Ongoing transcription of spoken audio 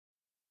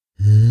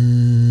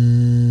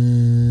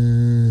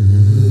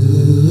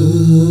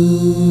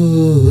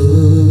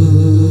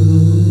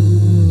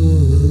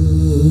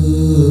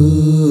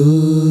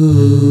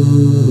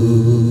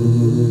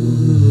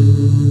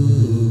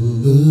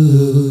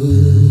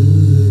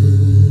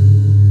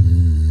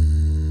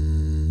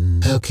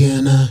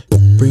can I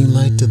bring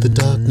light to the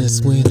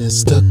darkness when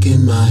it's stuck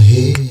in my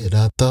head?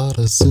 I thought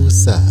of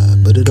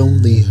suicide, but it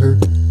only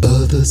hurt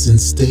others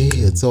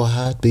instead. So I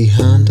hide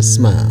behind a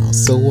smile,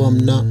 so I'm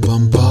not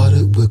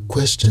bombarded with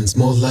questions,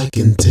 more like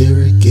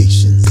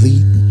interrogations,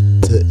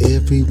 leading to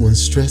everyone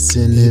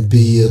stressing. It'd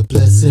be a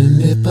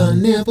blessing if I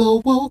never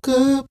woke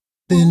up.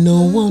 Then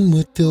no one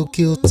would feel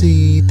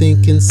guilty,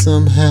 thinking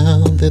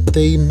somehow that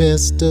they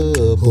messed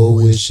up, or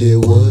wish it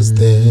was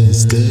them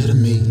instead of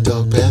me.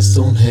 Dark paths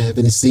don't have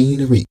any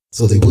scenery,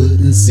 so they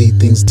wouldn't see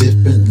things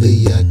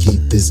differently. I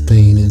keep this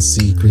pain in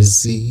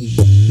secrecy.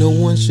 No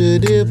one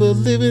should ever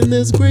live in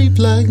this grave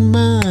like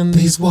mine.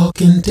 These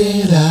walking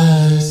dead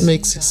eyes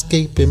makes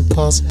escape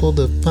impossible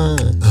to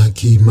find. I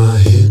keep my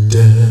head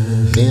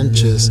down and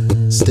just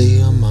stay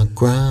on my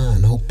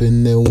grind,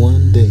 hoping that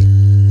one day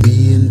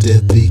me and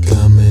death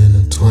become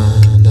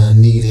intertwined. I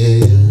need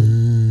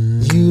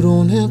help. You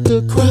don't have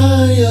to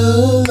cry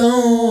alone,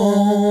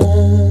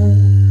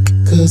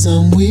 'cause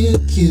I'm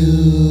with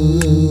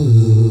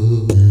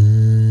you.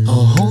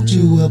 I'll hold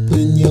you up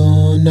when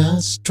you're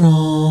not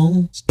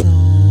strong,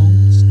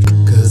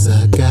 'cause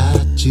I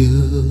got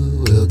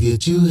you. We'll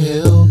get you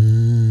help,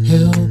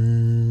 help,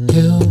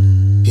 help.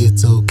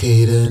 It's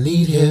okay to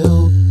need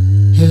help,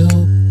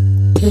 help,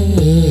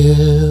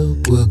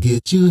 help. We'll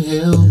get you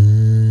help,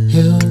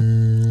 help,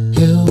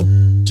 help.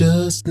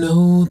 Just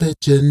know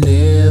that you're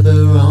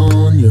never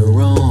on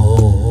your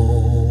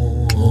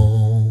own.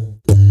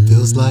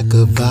 Feels like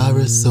a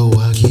virus, so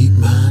I keep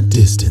my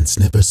distance,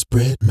 never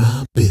spread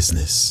my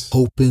business,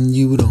 hoping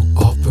you don't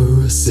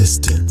offer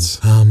assistance.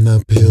 I'm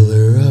the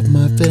pillar of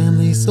my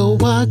family, so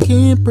I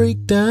can't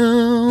break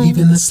down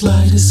even the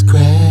slightest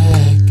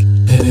crack,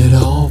 and it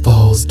all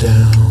falls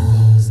down.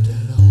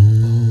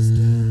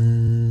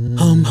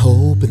 I'm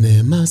hoping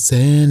that my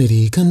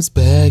sanity comes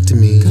back to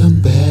me,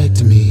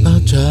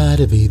 I've tried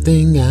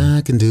everything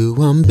I can do,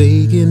 I'm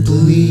begging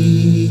please,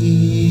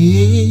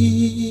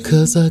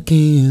 'cause I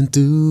can't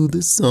do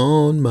this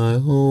on my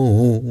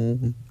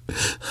own. I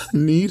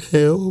need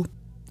help.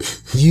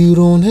 You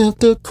don't have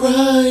to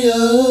cry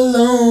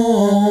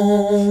alone,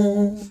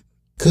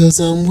 'cause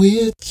I'm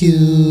with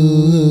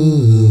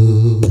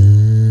you.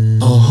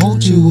 I'll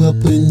hold you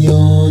up when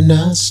you're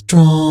not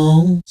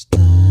strong,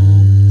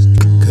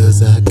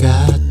 'cause I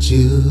got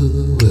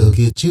you. We'll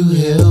get you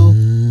help,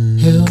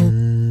 help,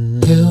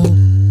 help.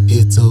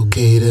 It's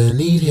okay to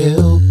need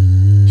help,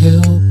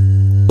 help,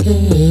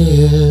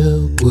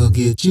 help. We'll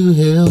get you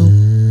help,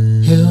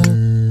 help,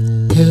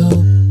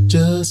 help.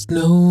 Just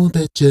know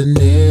that you're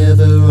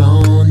never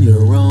on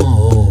your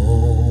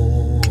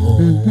own.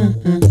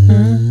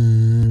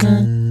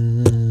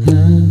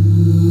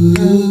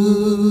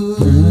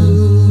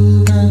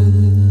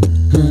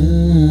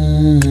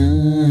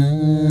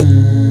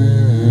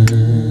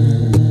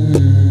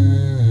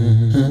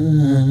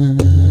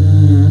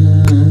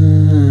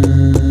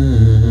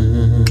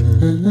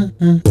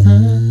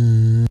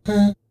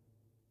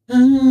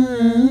 Mm-hmm.